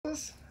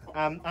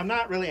I'm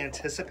not really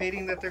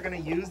anticipating that they're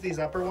going to use these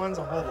upper ones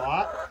a whole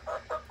lot,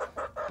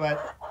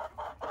 but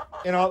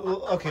you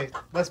know, okay,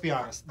 let's be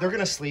honest. They're going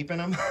to sleep in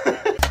them.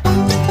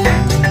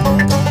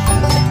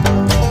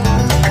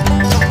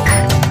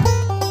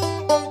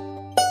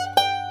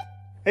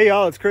 Hey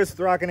y'all, it's Chris with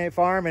Rockin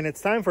Farm, and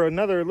it's time for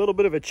another little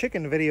bit of a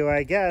chicken video,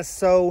 I guess.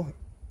 So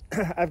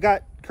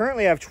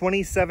currently I have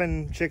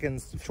 27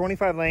 chickens,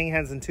 25 laying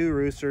hens and 2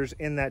 roosters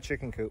in that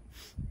chicken coop.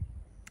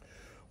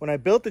 When I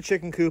built the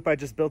chicken coop, I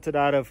just built it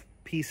out of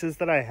pieces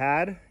that I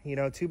had, you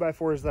know,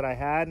 2x4s that I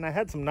had, and I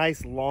had some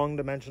nice long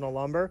dimensional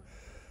lumber.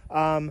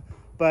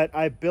 But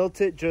I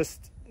built it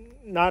just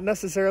not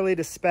necessarily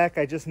to spec.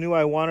 I just knew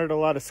I wanted a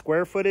lot of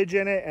square footage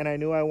in it, and I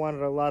knew I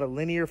wanted a lot of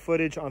linear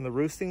footage on the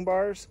roosting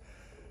bars.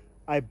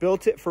 I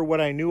built it for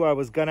what I knew I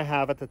was going to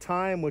have at the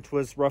time, which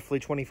was roughly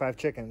 25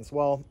 chickens.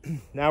 Well,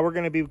 now we're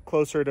going to be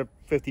closer to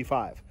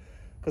 55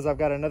 because I've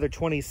got another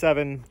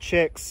 27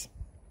 chicks,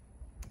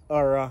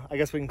 or I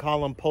guess we can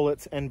call them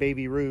pullets and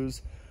baby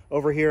roos,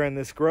 over here in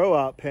this grow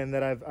out pen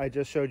that I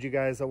just showed you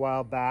guys a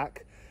while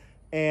back.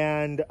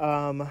 And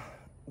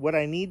what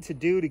I need to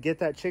do to get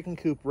that chicken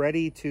coop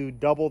ready to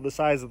double the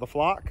size of the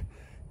flock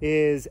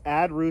is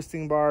add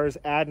roosting bars,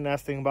 add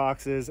nesting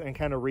boxes, and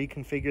kind of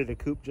reconfigure the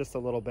coop just a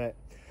little bit.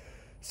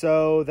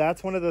 So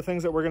that's one of the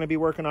things that we're going to be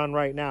working on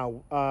right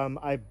now.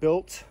 I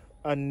built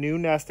a new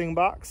nesting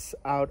box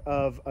out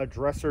of a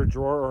dresser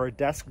drawer or a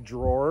desk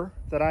drawer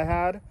that I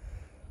had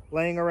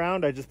laying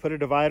around. I just put a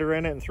divider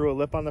in it and threw a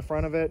lip on the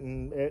front of it,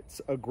 and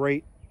it's a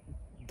great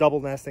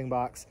double nesting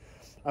box.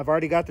 I've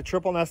already got the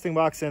triple nesting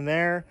box in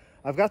there.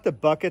 I've got the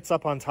buckets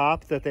up on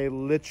top that they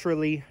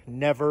literally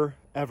never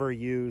ever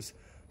use.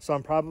 So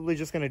I'm probably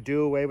just going to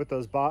do away with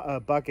those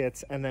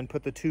buckets and then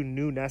put the 2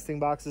 new nesting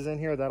boxes in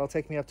here. That'll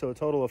take me up to a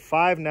total of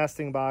 5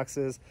 nesting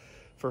boxes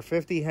for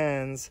 50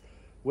 hens,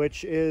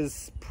 which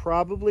is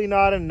probably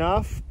not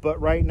enough. But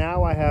right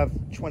now I have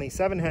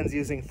 27 hens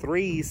using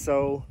 3.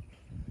 So,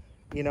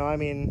 you know, I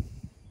mean,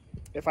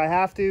 if I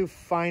have to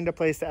find a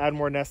place to add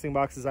more nesting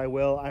boxes, I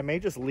will. I may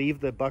just leave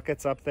the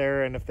buckets up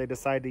there, and if they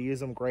decide to use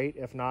them, great.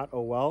 If not,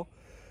 oh well.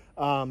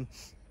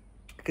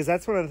 Because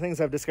that's one of the things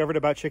I've discovered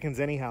about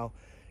chickens anyhow.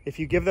 If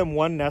you give them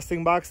 1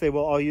 nesting box, they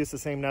will all use the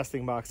same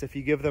nesting box. If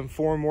you give them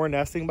 4 more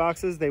nesting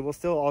boxes, they will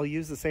still all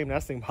use the same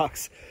nesting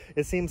box.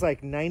 It seems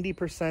like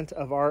 90%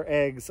 of our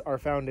eggs are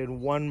found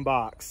in 1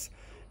 box,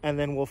 and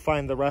then we'll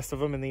find the rest of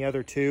them in the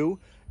other 2,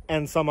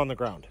 and some on the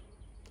ground.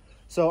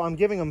 So I'm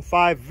giving them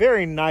 5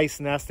 very nice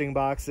nesting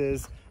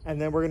boxes,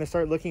 and then we're going to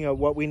start looking at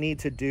what we need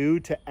to do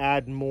to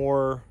add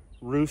more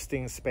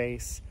roosting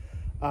space.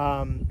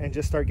 And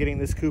just start getting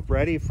this coop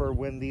ready for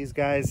when these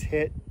guys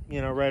hit,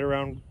 you know, right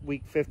around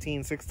week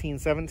 15, 16,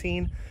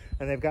 17,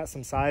 and they've got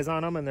some size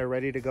on them and they're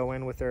ready to go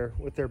in with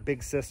their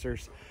big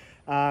sisters.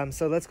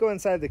 So let's go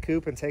inside the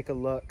coop and take a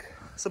look.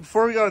 So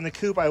before we go in the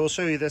coop, I will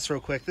show you this real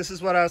quick. This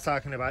is what I was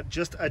talking about.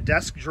 Just a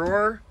desk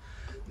drawer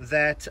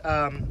that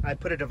I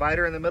put a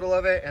divider in the middle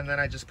of it, and then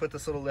I just put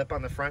this little lip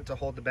on the front to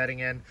hold the bedding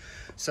in.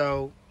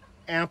 So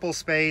ample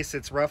space.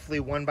 It's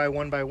roughly 1 by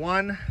 1 by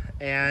 1,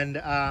 and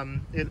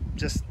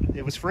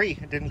it was free.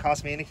 It didn't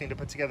cost me anything to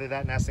put together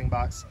that nesting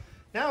box.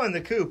 Now in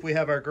the coop, we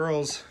have our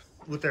girls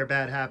with their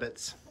bad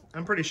habits.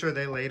 I'm pretty sure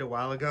they laid a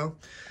while ago.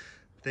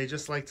 They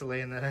just like to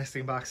lay in the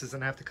nesting boxes,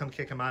 and I have to come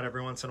kick them out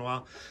every once in a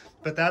while.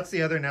 But that's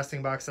the other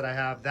nesting box that I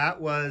have. That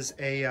was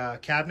a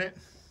cabinet,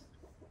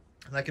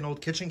 like an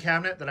old kitchen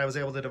cabinet that I was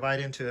able to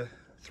divide into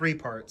 3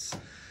 parts.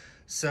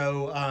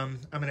 So I'm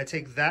going to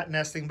take that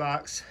nesting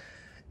box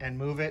and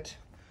move it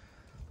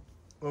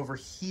over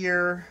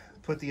here,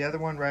 put the other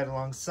one right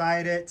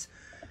alongside it,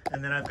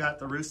 and then I've got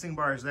the roosting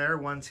bars there,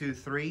 1, 2,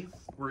 3.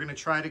 We're going to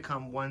try to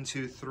come 1,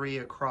 2, 3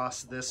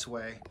 across this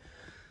way.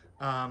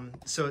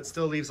 So it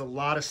still leaves a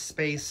lot of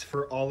space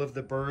for all of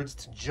the birds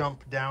to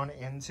jump down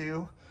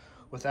into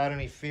without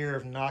any fear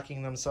of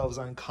knocking themselves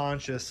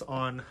unconscious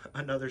on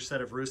another set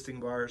of roosting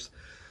bars.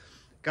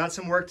 Got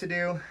some work to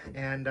do,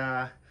 and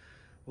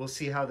we'll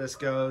see how this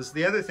goes.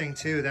 The other thing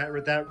too,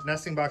 that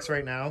nesting box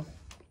right now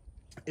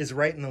is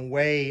right in the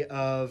way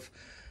of,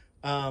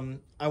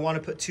 I want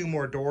to put 2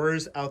 more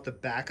doors out the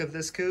back of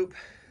this coop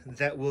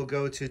that will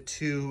go to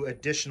 2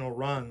 additional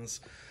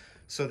runs.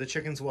 So the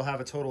chickens will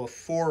have a total of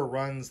 4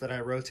 runs that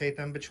I rotate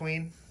them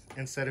between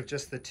instead of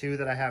just the 2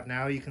 that I have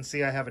now. You can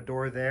see I have a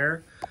door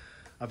there.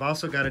 I've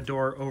also got a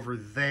door over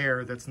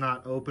there that's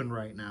not open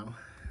right now,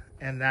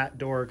 and that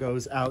door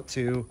goes out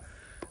to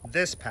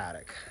this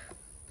paddock.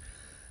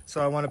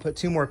 So I want to put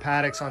 2 more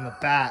paddocks on the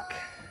back,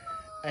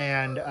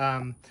 and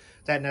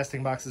that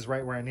nesting box is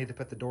right where I need to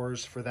put the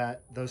doors for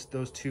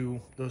those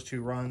two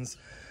runs.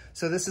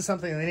 So this is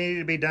something that needed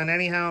to be done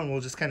anyhow, and we'll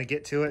just kind of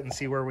get to it and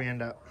see where we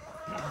end up.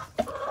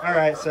 All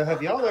right, so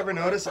have y'all ever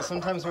noticed that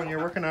sometimes when you're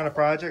working on a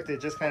project, it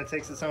just kind of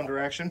takes its own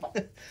direction?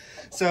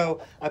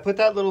 So I put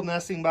that little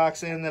nesting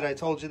box in that I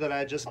told you that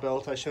I just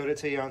built. I showed it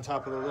to you on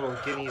top of the little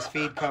Guinea's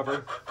feed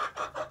cover.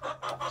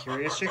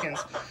 Curious chickens.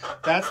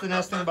 That's the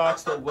nesting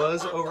box that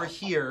was over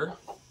here.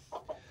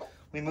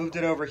 We moved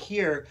it over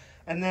here.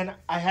 And then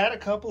I had a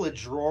couple of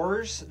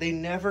drawers. They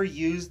never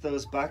used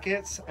those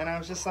buckets. And I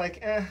was just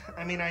like,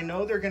 I mean, I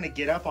know they're going to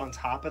get up on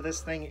top of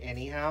this thing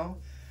anyhow,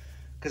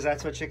 because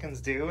that's what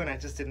chickens do. And I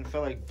just didn't feel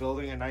like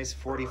building a nice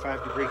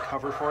 45-degree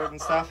cover for it and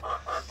stuff.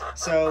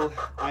 So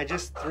I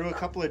just threw a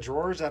couple of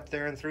drawers up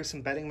there and threw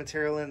some bedding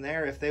material in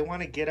there. If they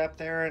want to get up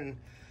there and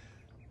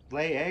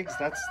lay eggs,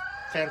 that's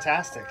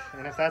fantastic.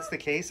 And if that's the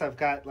case, I've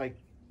got like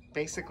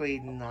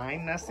basically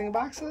 9 nesting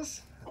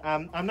boxes.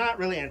 I'm not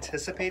really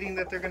anticipating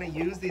that they're going to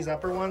use these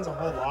upper ones a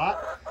whole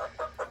lot,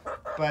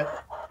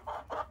 but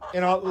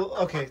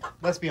okay,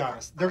 let's be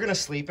honest, they're going to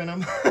sleep in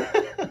them.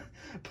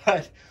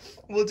 But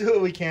we'll do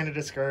what we can to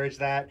discourage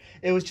that.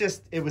 It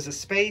was a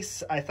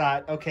space. I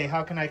thought, okay,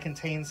 how can I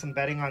contain some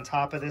bedding on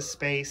top of this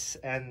space?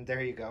 And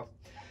there you go.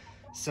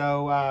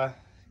 So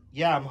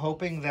yeah, I'm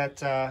hoping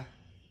they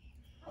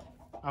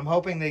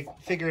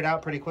figure it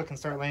out pretty quick and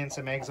start laying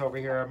some eggs over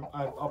here.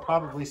 I'll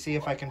probably see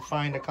if I can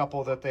find a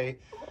couple that they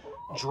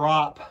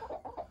drop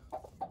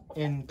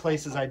in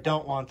places I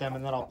don't want them,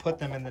 and then I'll put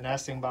them in the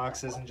nesting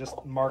boxes and just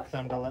mark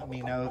them to let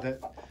me know that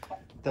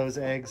those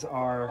eggs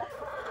are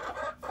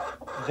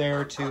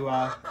there,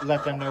 to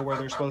let them know where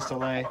they're supposed to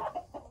lay.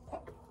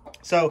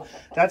 So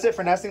that's it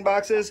for nesting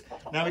boxes.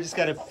 Now we just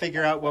got to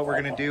figure out what we're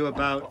going to do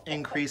about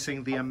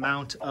increasing the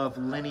amount of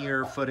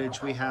linear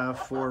footage we have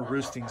for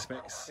roosting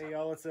space. Hey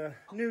y'all, it's a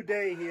new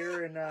day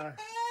here in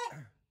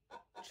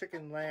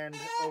chicken land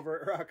over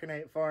at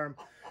Rockin Farm.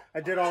 I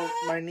did all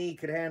my knee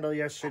could handle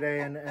yesterday,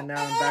 and now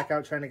I'm back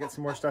out trying to get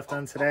some more stuff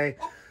done today.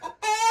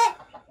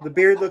 The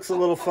beard looks a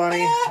little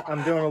funny.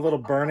 I'm doing a little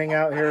burning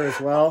out here as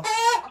well.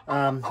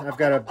 I've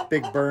got a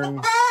big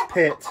burn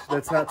pit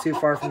that's not too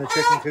far from the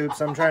chicken coop,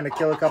 so I'm trying to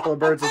kill a couple of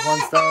birds with one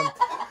stone.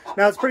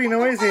 Now it's pretty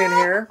noisy in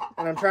here,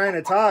 and I'm trying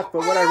to talk, but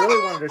what I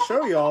really wanted to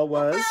show y'all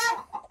was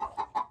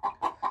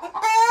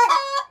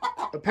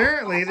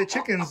apparently the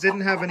chickens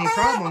didn't have any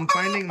problem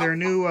finding their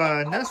new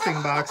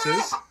nesting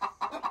boxes.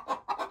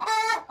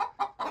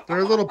 They're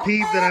a little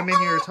peeved that I'm in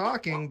here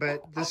talking,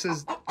 but this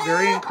is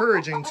very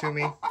encouraging to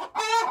me.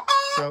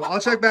 So I'll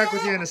check back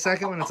with you in a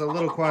second when it's a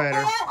little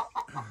quieter.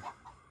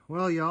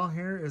 Well, y'all,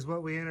 here is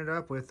what we ended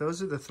up with.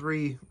 Those are the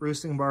 3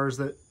 roosting bars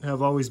that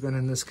have always been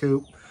in this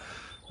coop.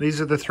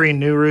 These are the 3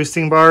 new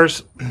roosting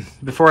bars.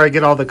 Before I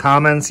get all the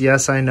comments,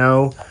 yes, I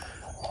know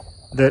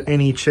that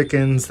any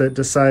chickens that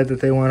decide that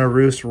they want to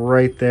roost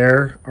right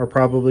there are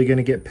probably going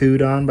to get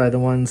pooed on by the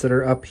ones that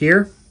are up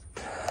here.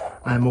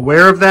 I'm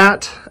aware of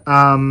that.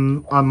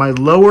 On my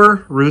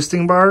lower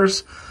roosting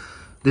bars,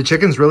 the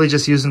chickens really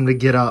just use them to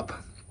get up.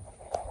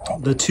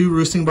 The 2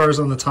 roosting bars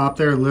on the top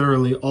there,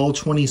 literally all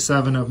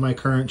 27 of my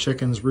current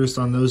chickens roost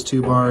on those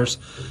 2 bars,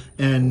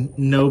 and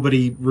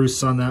nobody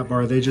roosts on that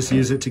bar. They just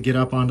use it to get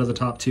up onto the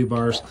top 2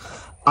 bars.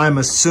 I'm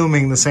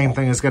assuming the same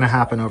thing is going to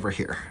happen over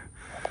here.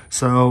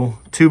 So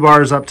 2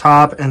 bars up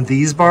top, and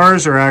these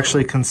bars are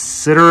actually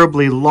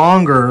considerably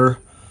longer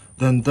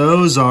than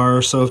those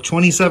are. So if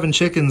 27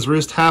 chickens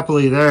roost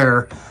happily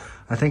there,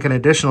 I think an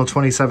additional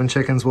 27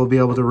 chickens will be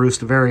able to roost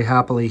very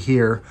happily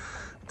here.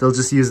 They'll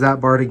just use that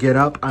bar to get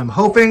up, I'm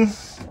hoping.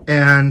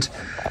 And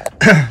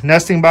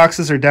nesting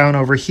boxes are down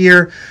over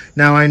here.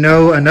 Now I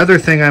know another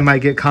thing I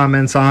might get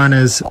comments on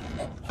is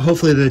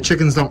hopefully the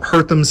chickens don't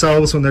hurt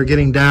themselves when they're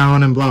getting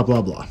down and blah,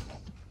 blah, blah.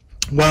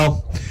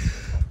 Well,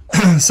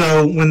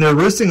 so when they're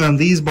roosting on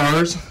these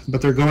bars,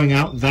 but they're going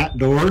out that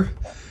door,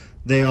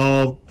 they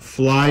all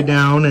fly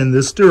down in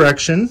this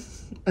direction,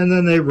 and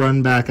then they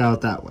run back out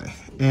that way.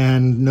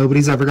 And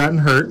nobody's ever gotten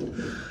hurt.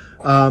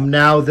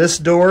 Now this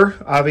door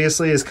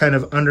obviously is kind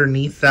of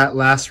underneath that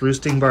last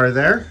roosting bar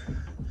there.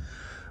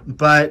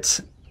 But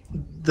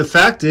the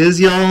fact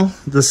is, y'all,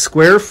 the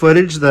square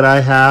footage that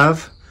I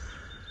have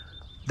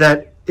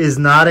that is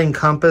not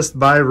encompassed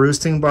by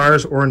roosting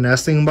bars or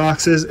nesting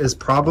boxes is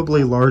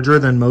probably larger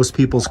than most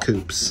people's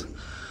coops.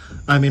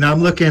 I mean,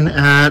 I'm looking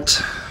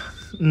at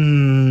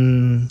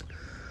 10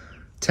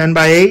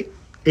 by 8,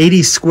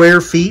 80 square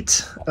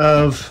feet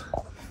of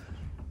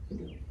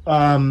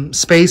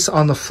space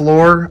on the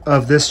floor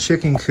of this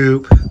chicken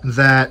coop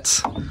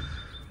that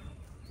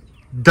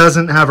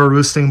doesn't have a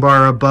roosting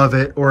bar above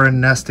it or a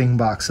nesting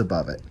box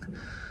above it.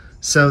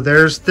 So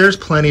there's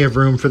plenty of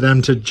room for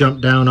them to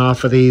jump down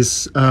off of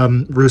these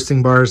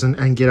roosting bars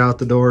and get out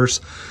the doors.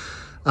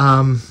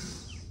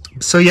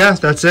 So yeah,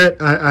 that's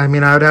it. I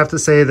mean, I would have to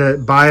say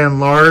that by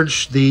and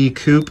large, the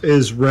coop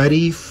is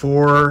ready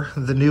for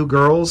the new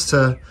girls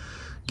to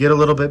get a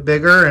little bit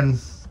bigger and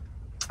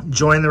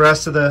join the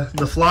rest of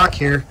the flock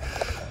here.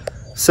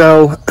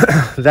 So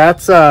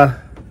that's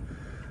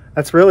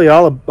really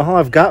all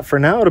I've got for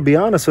now, to be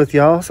honest with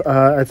y'all.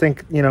 I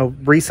think, you know,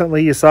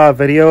 recently you saw a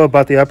video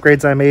about the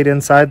upgrades I made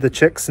inside the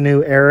chicks'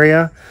 new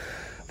area.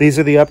 These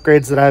are the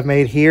upgrades that I've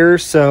made here.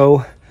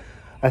 So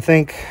I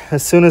think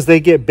as soon as they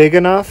get big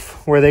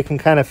enough where they can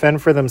kind of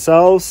fend for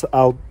themselves,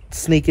 I'll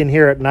sneak in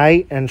here at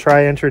night and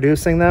try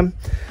introducing them.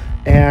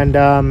 And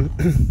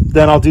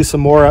then I'll do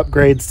some more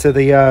upgrades to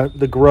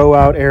the grow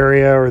out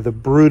area, or the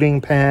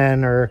brooding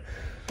pen, or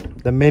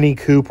the mini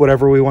coop,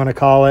 whatever we want to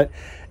call it.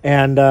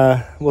 And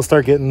we'll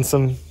start getting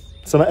some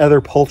some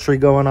other poultry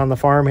going on the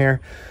farm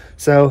here.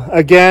 So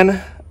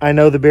again, I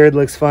know the beard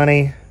looks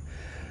funny.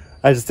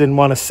 I just didn't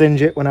want to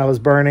singe it when I was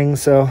burning,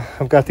 so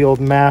I've got the old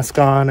mask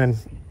on, and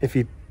if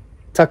you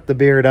tuck the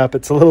beard up,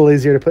 it's a little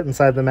easier to put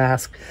inside the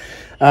mask.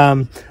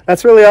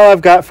 That's really all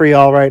I've got for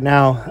y'all right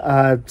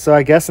now. So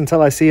I guess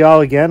until I see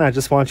y'all again, I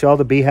just want y'all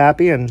to be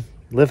happy and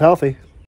live healthy.